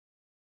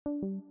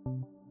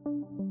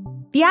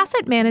The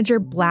asset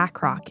manager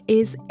BlackRock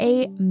is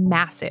a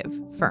massive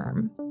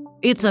firm.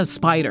 It's a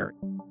spider.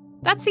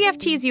 That's the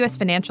FT's U.S.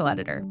 financial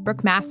editor,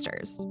 Brooke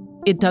Masters.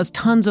 It does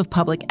tons of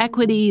public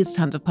equities,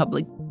 tons of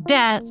public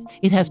debt.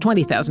 It has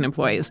 20,000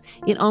 employees.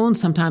 It owns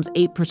sometimes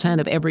 8%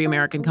 of every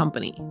American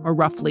company, or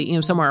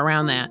roughly, somewhere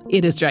around that.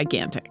 It is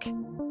gigantic.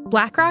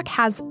 BlackRock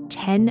has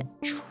 $10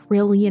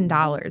 trillion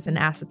in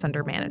assets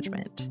under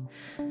management.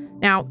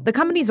 Now, the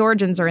company's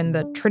origins are in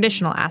the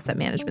traditional asset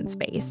management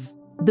space.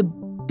 The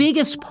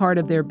biggest part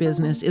of their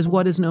business is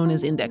what is known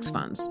as index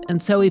funds.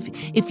 And so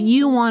if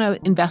you want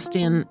to invest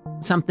in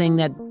something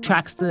that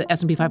tracks the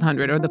S&P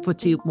 500 or the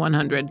FTSE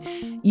 100,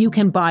 you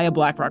can buy a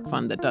BlackRock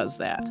fund that does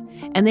that.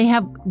 And they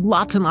have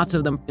lots and lots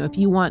of them. If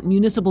you want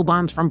municipal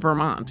bonds from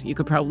Vermont, you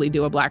could probably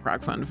do a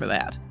BlackRock fund for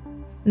that.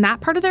 And that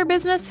part of their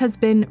business has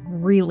been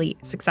really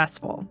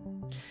successful.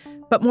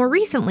 But more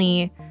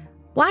recently,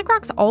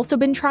 BlackRock's also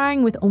been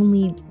trying, with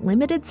only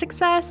limited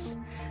success,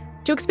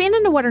 to expand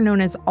into what are known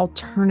as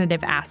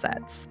alternative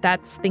assets.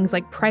 That's things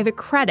like private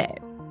credit,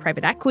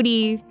 private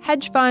equity,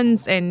 hedge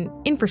funds, and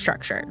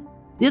infrastructure.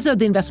 These are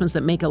the investments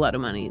that make a lot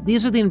of money.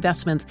 These are the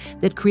investments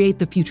that create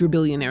the future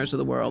billionaires of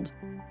the world.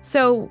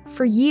 So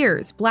for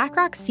years,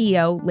 BlackRock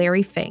CEO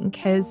Larry Fink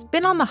has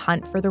been on the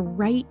hunt for the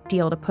right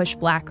deal to push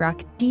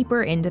BlackRock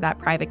deeper into that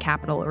private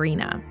capital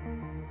arena.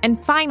 And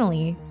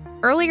finally,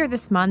 earlier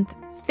this month,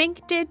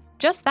 Fink did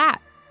just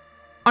that.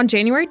 On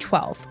January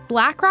 12th,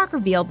 BlackRock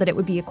revealed that it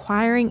would be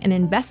acquiring an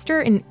investor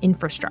in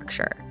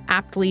infrastructure,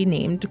 aptly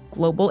named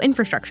Global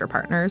Infrastructure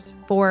Partners,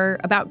 for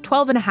about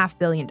 $12.5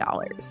 billion.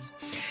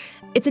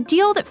 It's a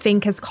deal that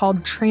Fink has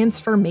called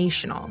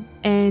transformational,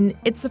 and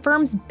it's the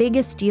firm's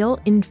biggest deal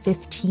in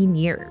 15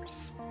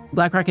 years.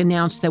 BlackRock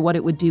announced that what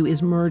it would do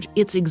is merge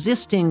its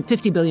existing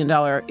 $50 billion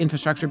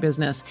infrastructure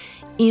business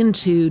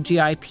into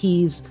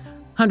GIP's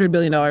 $100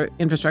 billion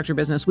infrastructure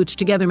business, which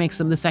together makes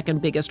them the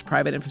second biggest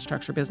private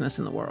infrastructure business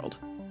in the world.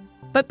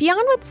 But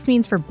beyond what this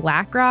means for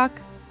BlackRock,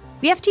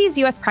 the FT's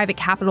U.S. private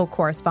capital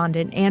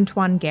correspondent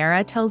Antoine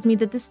Guerra tells me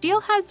that this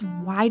deal has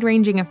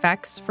wide-ranging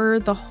effects for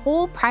the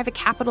whole private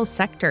capital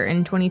sector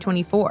in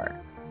 2024.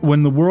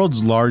 When the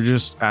world's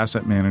largest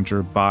asset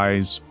manager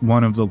buys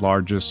one of the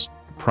largest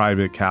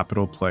private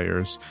capital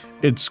players,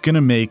 it's going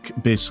to make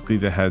basically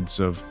the heads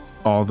of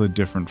all the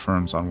different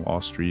firms on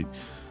Wall Street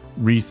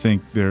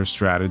rethink their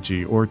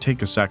strategy or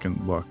take a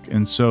second look.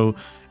 And so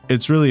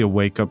it's really a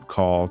wake-up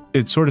call.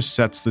 It sort of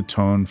sets the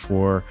tone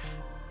for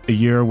a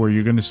year where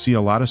you're going to see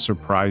a lot of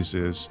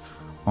surprises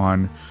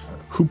on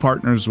who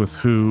partners with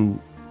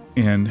who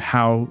and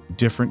how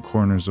different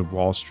corners of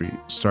Wall Street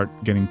start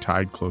getting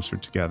tied closer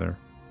together.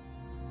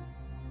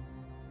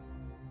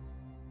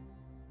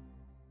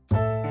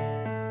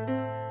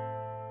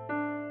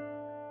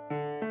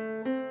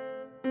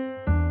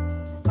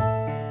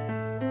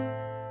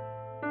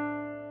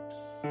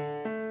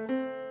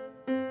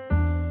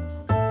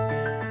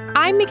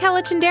 I'm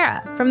Michela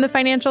Chindera from the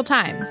Financial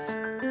Times.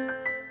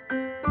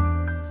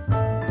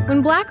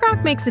 When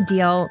BlackRock makes a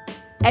deal,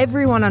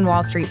 everyone on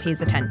Wall Street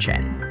pays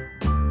attention.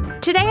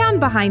 Today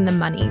on Behind the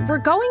Money, we're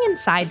going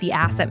inside the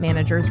asset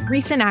manager's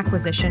recent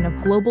acquisition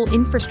of Global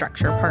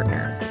Infrastructure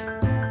Partners.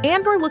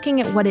 And we're looking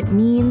at what it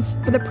means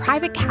for the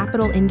private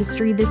capital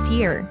industry this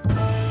year.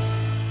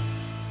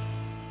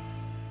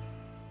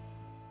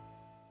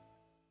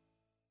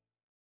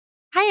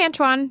 Hi,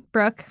 Antoine,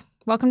 Brooke.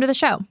 Welcome to the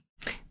show.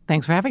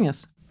 Thanks for having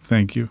us.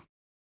 Thank you.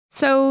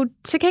 So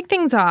to kick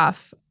things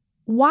off,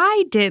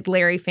 why did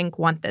Larry Fink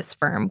want this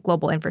firm,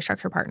 Global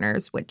Infrastructure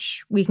Partners,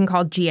 which we can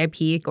call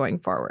GIP going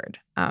forward?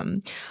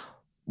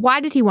 Why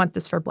did he want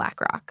this for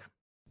BlackRock?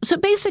 So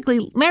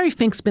basically, Larry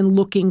Fink's been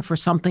looking for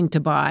something to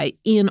buy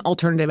in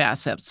alternative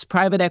assets,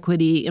 private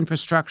equity,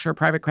 infrastructure,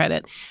 private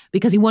credit,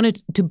 because he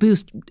wanted to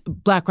boost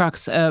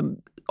BlackRock's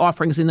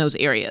offerings in those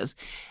areas.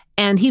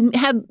 And he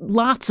had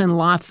lots and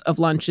lots of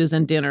lunches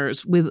and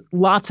dinners with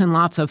lots and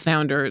lots of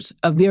founders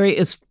of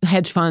various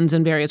hedge funds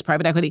and various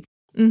private equity.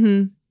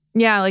 Mm-hmm.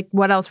 Yeah, like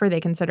what else were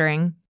they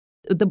considering?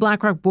 The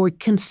BlackRock board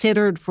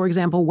considered, for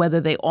example,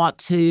 whether they ought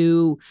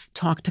to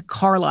talk to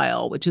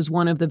Carlyle, which is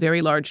one of the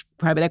very large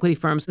private equity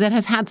firms that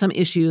has had some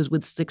issues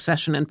with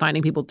succession and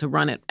finding people to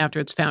run it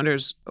after its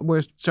founders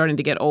were starting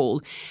to get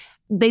old.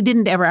 They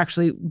didn't ever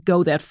actually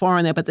go that far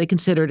on that, but they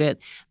considered it.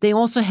 They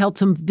also held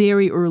some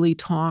very early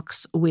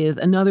talks with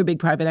another big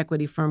private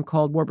equity firm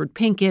called Warburg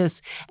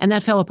Pincus, and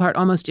that fell apart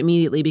almost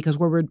immediately because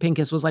Warburg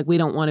Pincus was like, we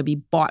don't want to be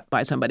bought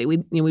by somebody.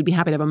 We'd be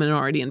happy to have a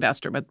minority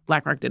investor, but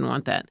BlackRock didn't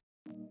want that.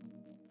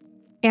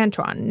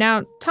 Antoine,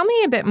 now tell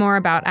me a bit more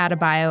about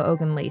Adebayo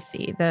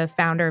Ogunlesi, the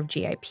founder of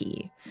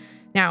GIP.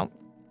 Now,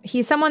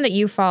 he's someone that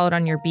you've followed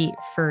on your beat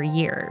for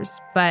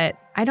years, but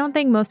I don't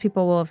think most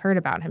people will have heard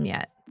about him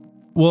yet.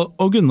 Well,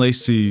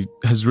 Ogunlesi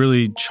has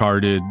really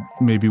charted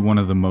maybe one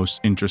of the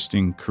most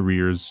interesting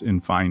careers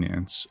in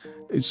finance.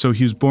 So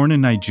he was born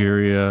in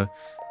Nigeria.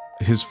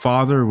 His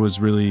father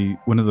was really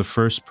one of the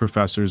first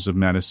professors of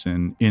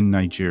medicine in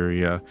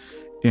Nigeria.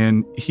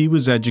 And he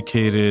was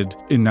educated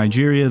in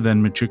Nigeria,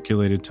 then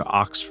matriculated to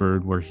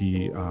Oxford, where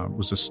he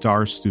was a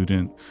star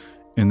student.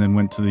 and then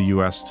went to the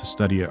U.S. to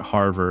study at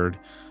Harvard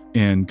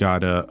and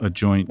got a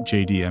joint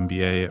JD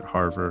MBA at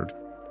Harvard.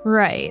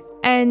 Right.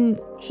 And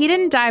he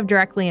didn't dive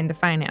directly into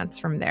finance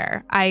from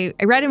there. I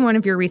read in one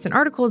of your recent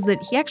articles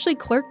that he actually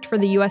clerked for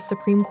the U.S.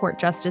 Supreme Court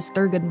Justice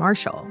Thurgood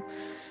Marshall.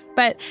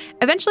 But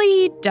eventually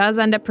he does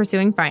end up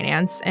pursuing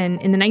finance,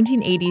 and in the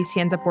 1980s, he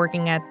ends up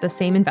working at the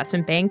same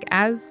investment bank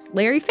as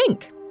Larry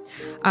Fink.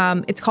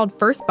 It's called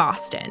First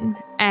Boston,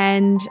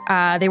 and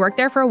they work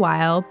there for a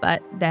while,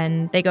 but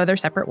then they go their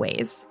separate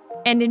ways.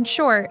 And in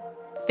short,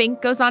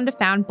 Fink goes on to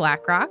found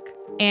BlackRock,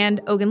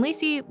 and Ogun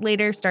Lacey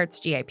later starts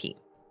GIP.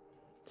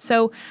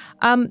 So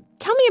tell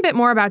me a bit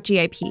more about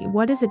GIP.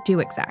 What does it do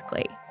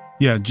exactly?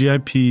 Yeah,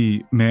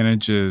 GIP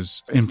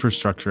manages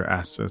infrastructure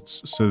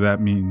assets. So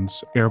that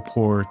means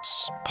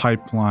airports,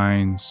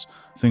 pipelines,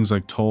 things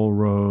like toll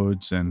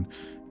roads. And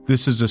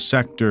this is a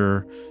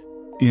sector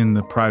in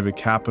the private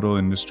capital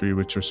industry,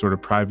 which are sort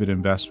of private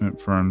investment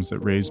firms that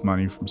raise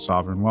money from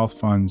sovereign wealth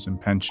funds and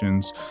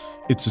pensions.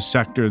 It's a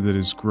sector that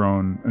has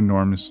grown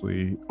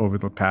enormously over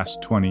the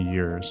past 20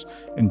 years.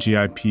 And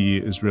GIP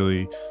is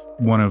really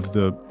one of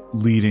the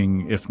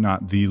leading, if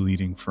not the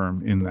leading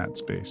firm in that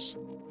space.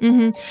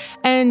 Mm-hmm.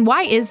 And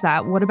why is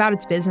that? What about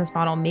its business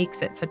model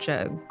makes it such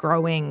a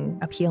growing,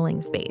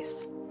 appealing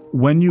space?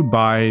 When you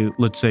buy,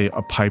 let's say,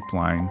 a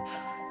pipeline,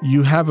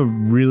 you have a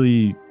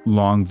really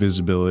long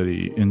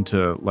visibility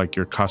into like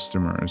your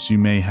customers. You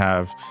may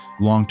have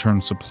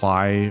long-term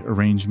supply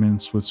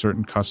arrangements with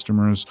certain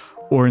customers,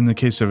 or in the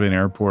case of an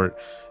airport,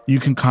 you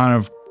can kind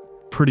of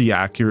pretty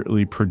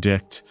accurately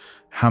predict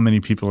how many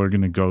people are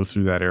going to go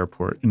through that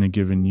airport in a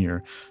given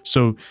year.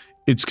 So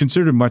it's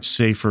considered much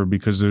safer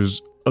because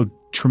there's a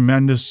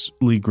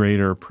tremendously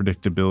greater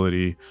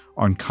predictability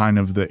on kind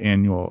of the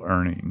annual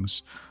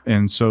earnings.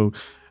 And so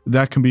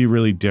that can be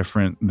really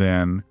different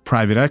than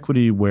private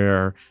equity,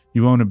 where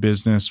you own a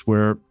business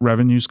where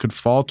revenues could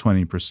fall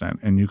 20%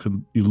 and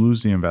you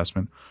lose the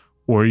investment,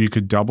 or you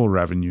could double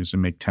revenues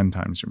and make 10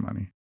 times your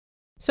money.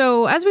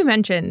 So as we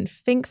mentioned,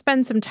 Fink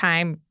spends some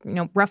time,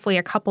 roughly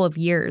a couple of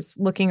years,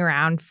 looking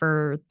around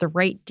for the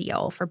right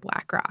deal for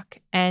BlackRock.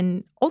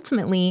 And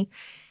ultimately,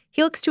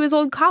 he looks to his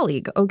old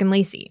colleague, Ogun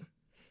Lacey.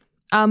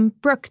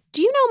 Brooke,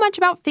 do you know much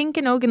about Fink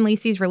and Ogun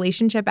Lacey's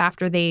relationship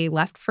after they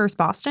left First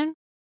Boston?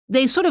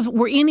 They sort of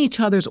were in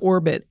each other's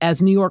orbit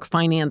as New York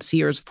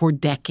financiers for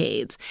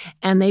decades,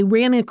 and they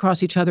ran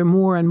across each other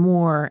more and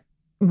more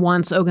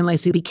once Ogun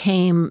Lacey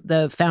became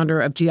the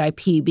founder of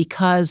GIP,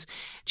 because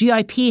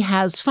GIP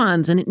has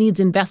funds and it needs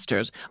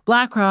investors.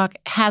 BlackRock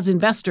has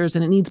investors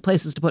and it needs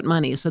places to put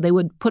money, so they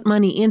would put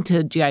money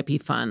into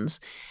GIP funds.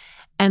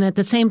 And at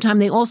the same time,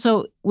 they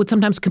also would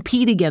sometimes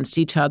compete against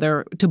each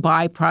other to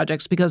buy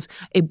projects, because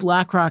a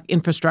BlackRock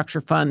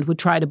infrastructure fund would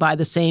try to buy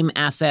the same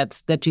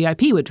assets that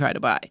GIP would try to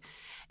buy.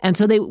 And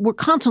so they were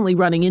constantly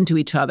running into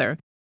each other.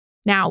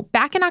 Now,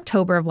 back in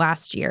October of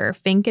last year,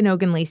 Fink and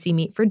Ogun Lacey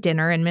meet for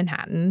dinner in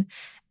Manhattan.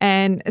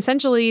 And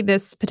essentially,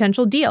 this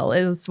potential deal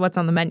is what's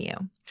on the menu.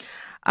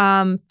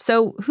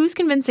 So who's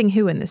convincing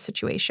who in this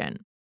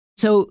situation?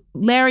 So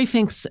Larry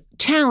Fink's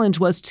challenge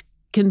was to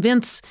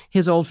convince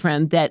his old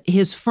friend that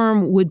his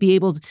firm would be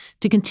able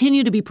to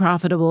continue to be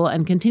profitable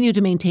and continue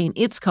to maintain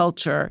its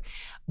culture,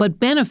 but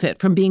benefit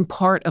from being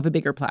part of a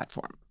bigger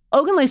platform.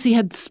 Ogun Lacey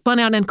had spun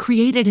out and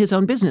created his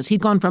own business.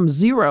 He'd gone from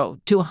zero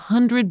to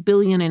 $100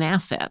 billion in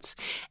assets.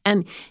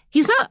 And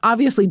he's not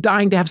obviously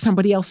dying to have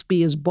somebody else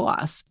be his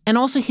boss. And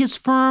also his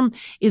firm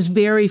is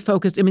very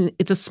focused. I mean,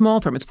 it's a small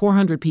firm. It's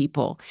 400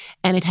 people.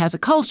 And it has a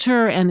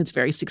culture, and it's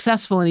very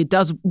successful, and it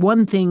does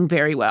one thing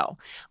very well.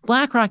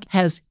 BlackRock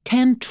has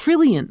 $10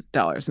 trillion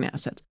in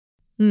assets.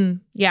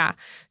 Yeah.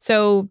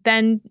 So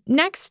then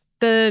next,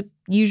 the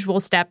usual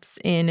steps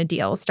in a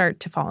deal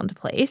start to fall into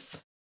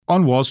place.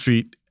 On Wall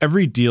Street,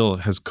 every deal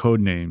has code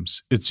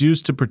names. It's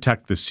used to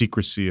protect the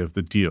secrecy of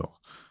the deal.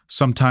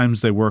 Sometimes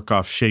they work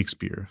off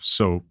Shakespeare,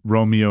 so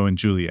Romeo and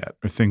Juliet,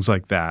 or things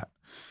like that.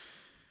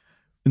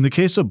 In the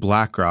case of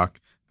BlackRock,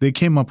 they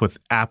came up with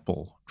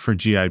Apple for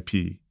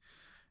GIP.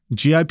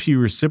 GIP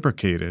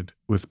reciprocated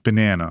with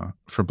banana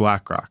for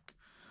BlackRock.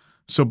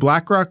 So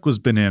BlackRock was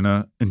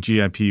banana and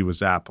GIP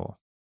was Apple.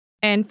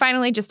 And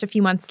finally, just a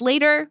few months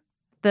later,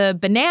 the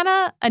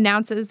banana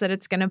announces that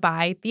it's going to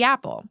buy the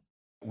apple.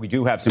 We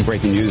do have some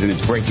breaking news, and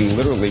it's breaking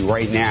literally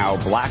right now.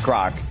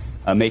 BlackRock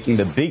making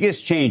the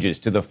biggest changes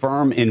to the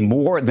firm in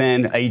more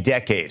than a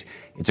decade.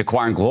 It's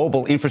acquiring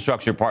global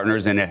infrastructure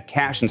partners in a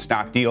cash and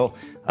stock deal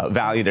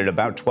valued at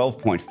about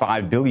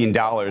 $12.5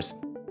 billion.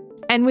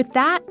 And with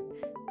that,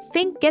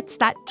 Fink gets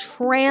that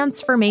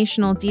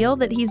transformational deal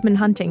that he's been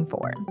hunting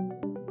for.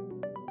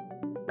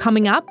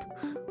 Coming up,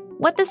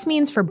 what this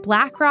means for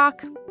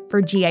BlackRock,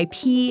 for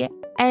GIP,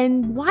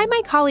 and why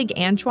my colleague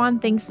Antoine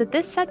thinks that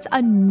this sets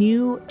a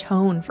new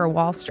tone for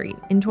Wall Street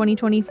in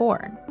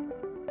 2024.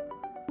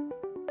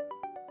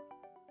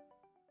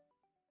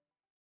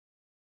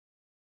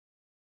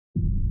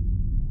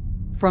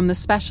 From the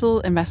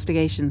Special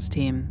Investigations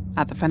Team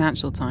at the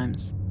Financial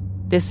Times,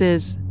 this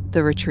is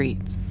The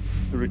Retreat.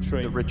 The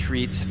Retreat. The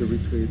Retreat. The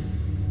Retreat.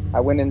 I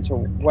went into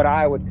what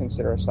I would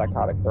consider a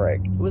psychotic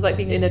break. It was like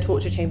being in a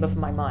torture chamber for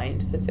my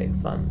mind for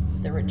 6 months.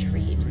 The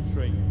retreat.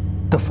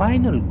 The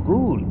final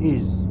goal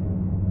is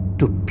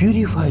to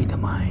purify the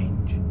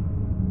mind.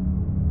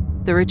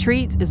 The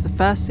Retreat is the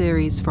first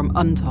series from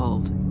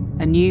Untold,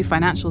 a new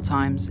Financial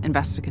Times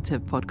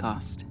investigative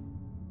podcast.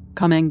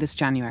 Coming this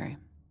January.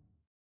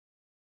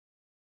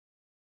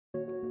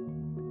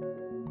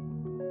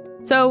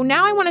 So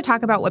now I want to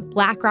talk about what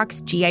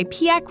BlackRock's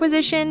GIP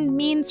acquisition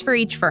means for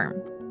each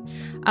firm.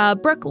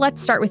 Brooke,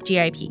 let's start with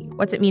GIP.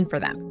 What's it mean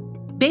for them?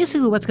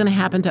 Basically, what's going to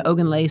happen to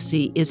Ogun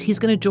Lacey is he's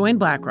going to join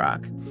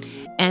BlackRock,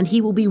 and he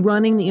will be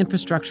running the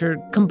infrastructure,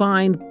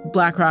 combined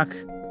BlackRock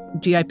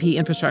GIP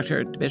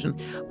infrastructure division,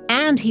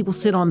 and he will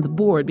sit on the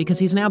board because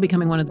he's now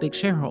becoming one of the big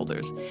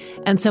shareholders.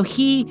 And so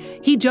he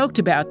joked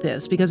about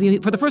this because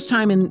for the first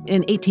time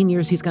in 18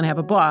 years, he's going to have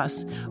a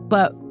boss.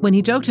 But when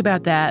he joked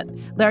about that,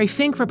 Larry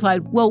Fink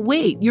replied, well,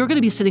 wait, you're going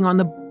to be sitting on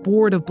the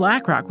board of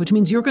BlackRock, which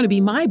means you're going to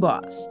be my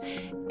boss.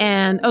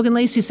 And Ogun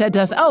Lacey said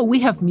to us, oh, we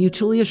have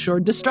mutually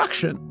assured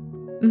destruction.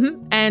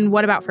 Mm-hmm. And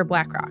what about for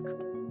BlackRock?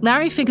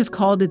 Larry Fink has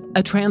called it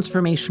a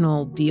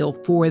transformational deal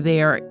for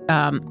their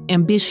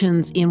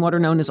ambitions in what are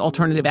known as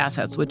alternative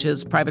assets, which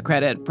is private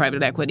credit,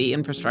 private equity,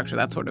 infrastructure,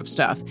 that sort of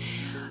stuff.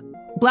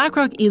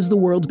 BlackRock is the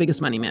world's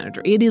biggest money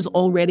manager. It is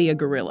already a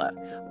gorilla.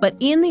 But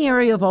in the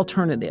area of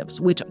alternatives,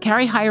 which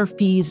carry higher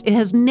fees, it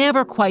has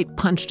never quite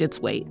punched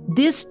its weight.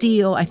 This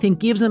deal, I think,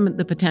 gives them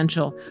the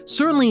potential,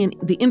 certainly in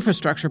the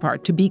infrastructure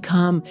part, to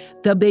become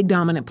the big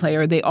dominant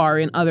player they are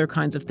in other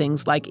kinds of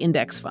things like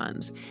index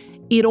funds.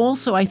 It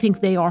also, I think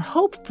they are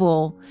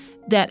hopeful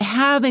that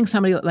having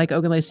somebody like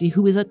Ogun Lacey,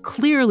 who is a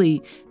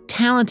clearly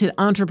talented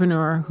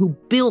entrepreneur who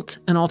built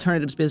an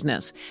alternatives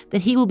business,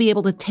 that he will be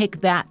able to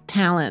take that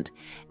talent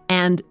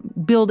and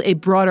build a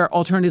broader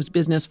alternatives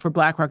business for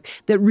BlackRock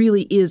that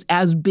really is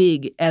as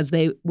big as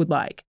they would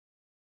like.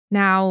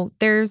 Now,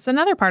 there's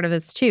another part of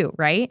this too,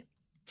 right?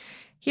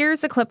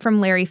 Here's a clip from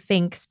Larry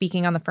Fink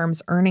speaking on the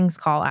firm's earnings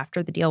call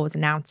after the deal was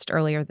announced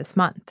earlier this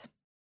month.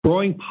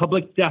 Growing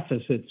public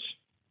deficits,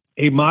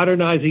 a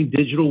modernizing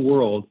digital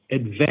world,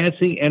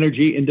 advancing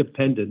energy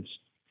independence,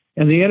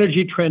 and the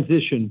energy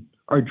transition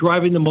are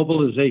driving the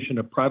mobilization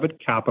of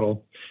private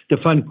capital to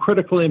fund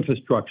critical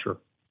infrastructure.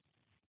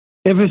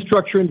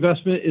 Infrastructure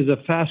investment is a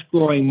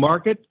fast-growing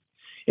market.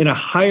 In a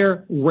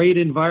higher rate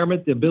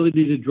environment, the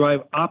ability to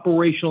drive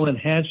operational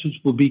enhancements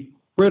will be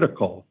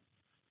critical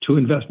to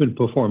investment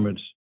performance.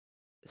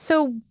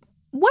 So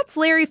what's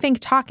Larry Fink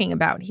talking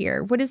about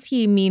here? What does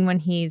he mean when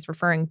he's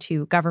referring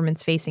to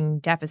governments facing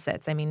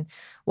deficits? I mean,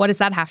 what does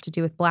that have to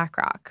do with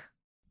BlackRock?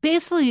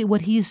 Basically,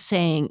 what he's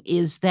saying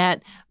is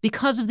that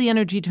because of the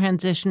energy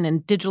transition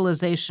and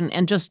digitalization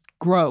and just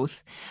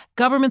growth,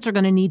 governments are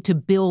going to need to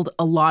build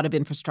a lot of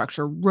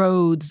infrastructure,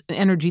 roads,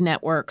 energy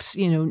networks,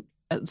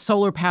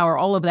 solar power,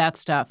 all of that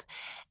stuff.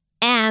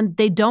 And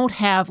they don't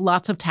have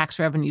lots of tax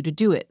revenue to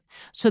do it.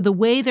 So the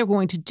way they're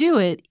going to do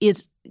it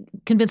is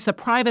convince the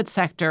private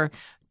sector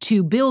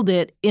to build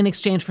it in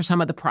exchange for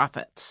some of the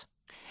profits.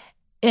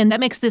 And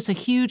that makes this a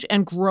huge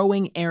and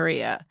growing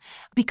area.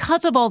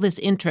 Because of all this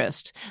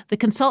interest, the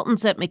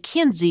consultants at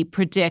McKinsey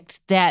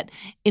predict that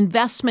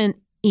investment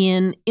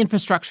in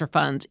infrastructure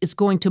funds is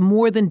going to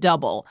more than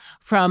double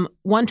from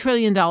 $1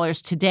 trillion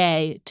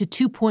today to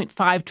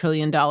 $2.5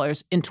 trillion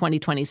in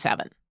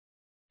 2027.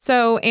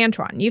 So,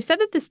 Antoine, you've said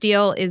that this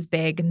deal is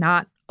big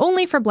not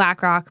only for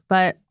BlackRock,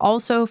 but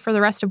also for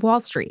the rest of Wall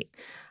Street.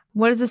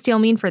 What does this deal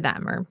mean for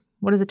them, or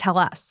what does it tell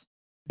us?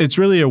 It's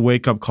really a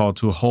wake-up call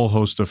to a whole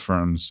host of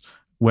firms,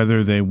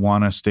 whether they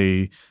want to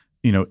stay,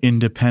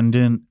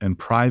 independent and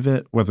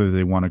private, whether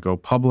they want to go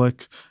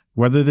public,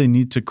 whether they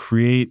need to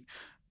create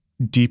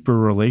deeper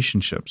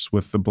relationships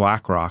with the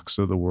BlackRocks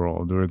of the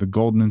world or the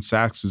Goldman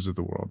Sachses of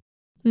the world.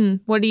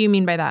 What do you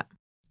mean by that?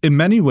 In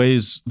many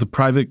ways, the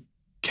private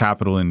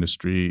capital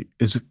industry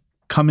is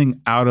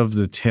coming out of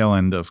the tail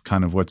end of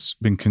kind of what's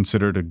been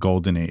considered a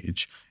golden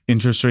age.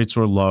 Interest rates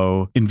were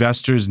low.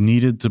 Investors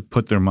needed to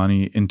put their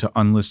money into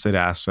unlisted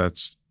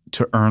assets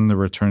to earn the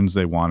returns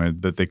they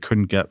wanted that they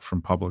couldn't get from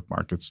public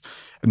markets.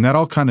 And that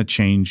all kind of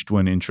changed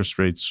when interest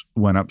rates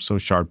went up so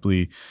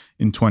sharply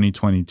in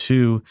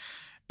 2022.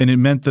 And it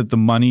meant that the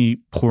money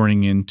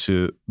pouring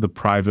into the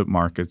private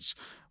markets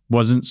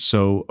wasn't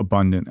so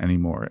abundant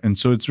anymore. And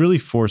so it's really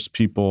forced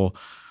people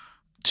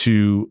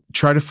to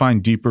try to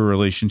find deeper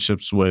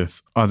relationships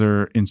with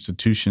other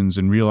institutions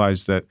and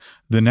realize that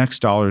the next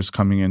dollars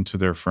coming into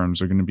their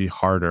firms are going to be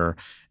harder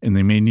and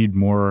they may need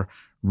more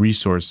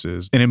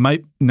resources. And it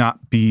might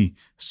not be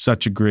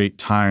such a great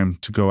time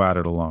to go at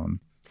it alone.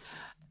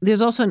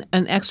 There's also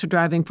an extra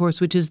driving force,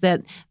 which is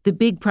that the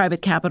big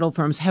private capital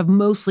firms have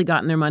mostly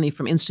gotten their money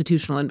from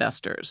institutional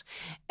investors.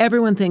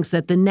 Everyone thinks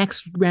that the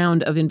next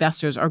round of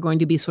investors are going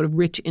to be sort of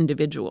rich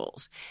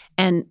individuals.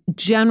 And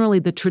generally,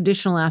 the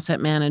traditional asset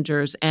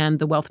managers and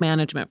the wealth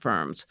management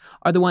firms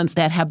are the ones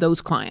that have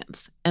those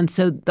clients. And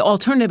so the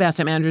alternative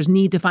asset managers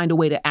need to find a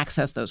way to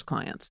access those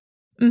clients.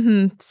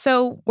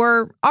 So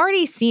we're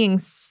already seeing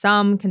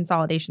some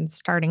consolidation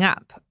starting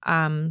up.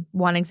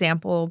 One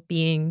example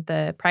being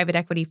the private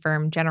equity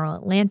firm General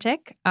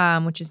Atlantic,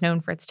 which is known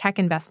for its tech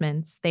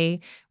investments. They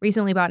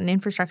recently bought an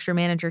infrastructure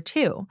manager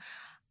too.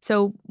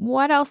 So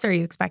what else are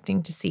you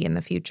expecting to see in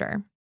the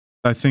future?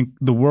 I think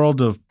the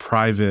world of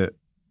private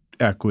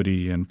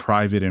equity and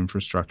private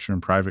infrastructure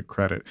and private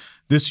credit,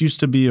 this used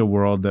to be a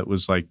world that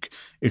was like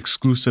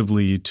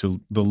exclusively to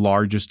the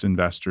largest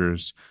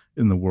investors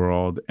in the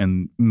world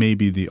and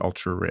maybe the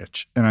ultra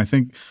rich. And I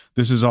think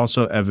this is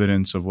also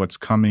evidence of what's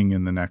coming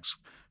in the next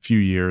few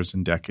years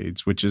and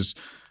decades, which is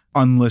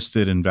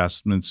unlisted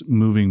investments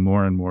moving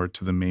more and more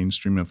to the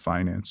mainstream of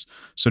finance.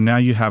 So now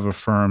you have a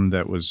firm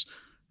that was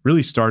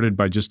really started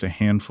by just a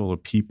handful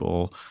of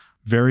people,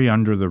 very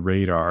under the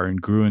radar,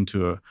 and grew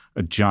into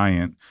a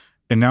giant.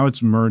 And now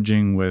it's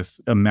merging with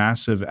a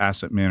massive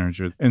asset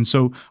manager. And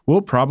so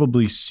we'll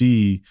probably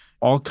see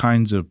all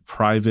kinds of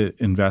private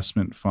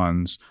investment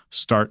funds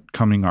start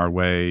coming our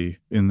way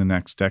in the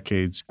next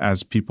decades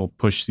as people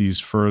push these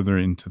further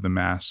into the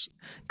mass.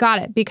 Got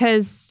it.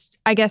 Because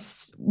I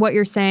guess what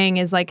you're saying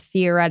is like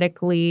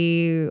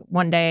theoretically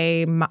one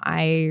day my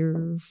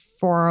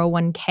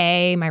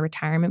 401k, my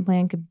retirement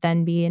plan could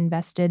then be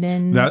invested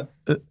in.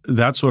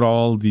 That's what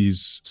all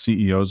these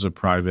CEOs of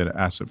private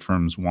asset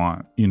firms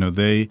want. You know,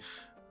 they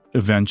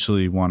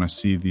eventually want to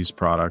see these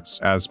products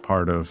as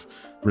part of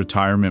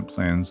retirement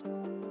plans.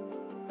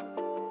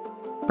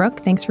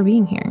 Brooke, thanks for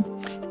being here.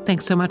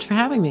 Thanks so much for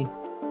having me.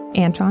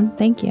 Anton,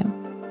 thank you.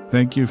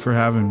 Thank you for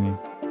having me.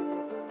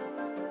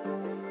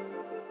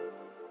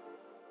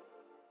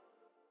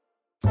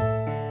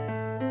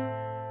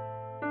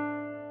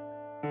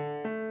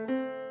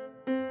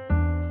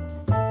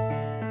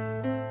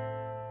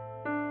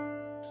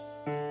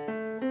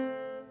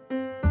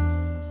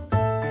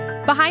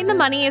 Behind the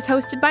Money is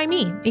hosted by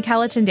me,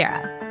 Michaela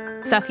Tindera.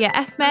 Safia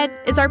Ahmed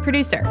is our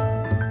producer.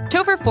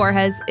 Topher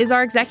Forhecz is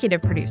our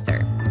executive producer.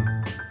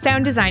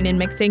 Sound design and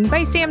mixing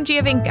by Sam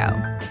Giovinco.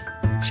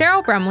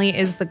 Cheryl Brumley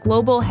is the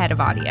global head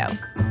of audio.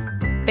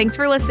 Thanks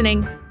for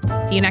listening.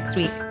 See you next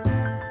week.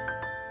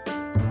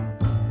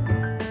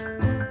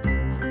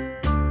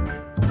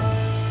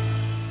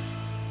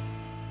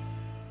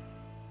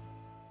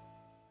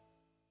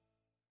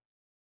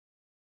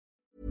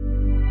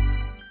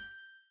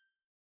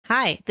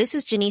 Hi, this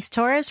is Janice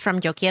Torres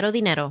from Yo Quiero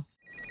Dinero.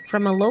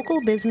 From a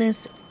local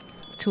business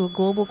to a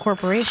global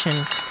corporation,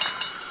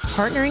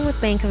 partnering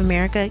with Bank of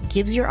America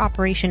gives your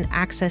operation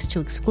access to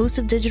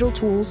exclusive digital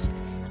tools,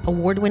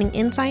 award-winning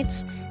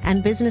insights,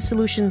 and business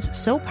solutions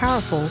so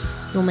powerful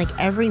you'll make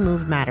every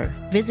move matter.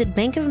 Visit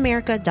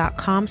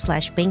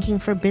bankofamerica.com/banking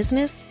for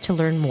business to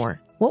learn more.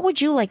 What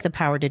would you like the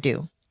power to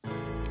do?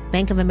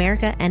 Bank of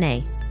America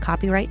N.A.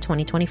 Copyright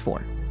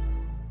 2024.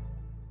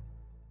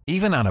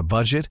 Even on a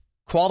budget,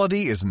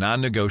 quality is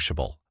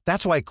non-negotiable.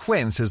 That's why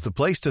Quince is the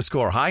place to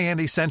score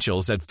high-end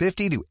essentials at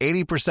 50 to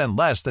 80%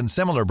 less than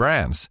similar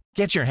brands.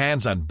 Get your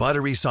hands on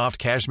buttery soft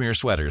cashmere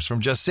sweaters from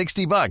just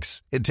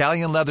 $60,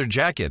 Italian leather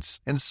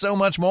jackets, and so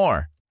much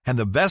more. And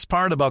the best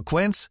part about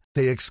Quince,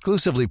 they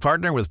exclusively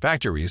partner with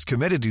factories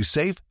committed to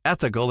safe,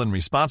 ethical, and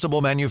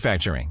responsible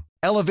manufacturing.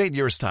 Elevate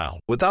your style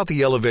without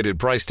the elevated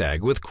price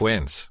tag with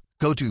Quince.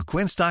 Go to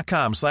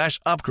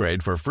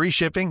quince.com/upgrade for free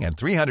shipping and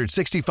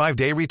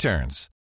 365-day returns.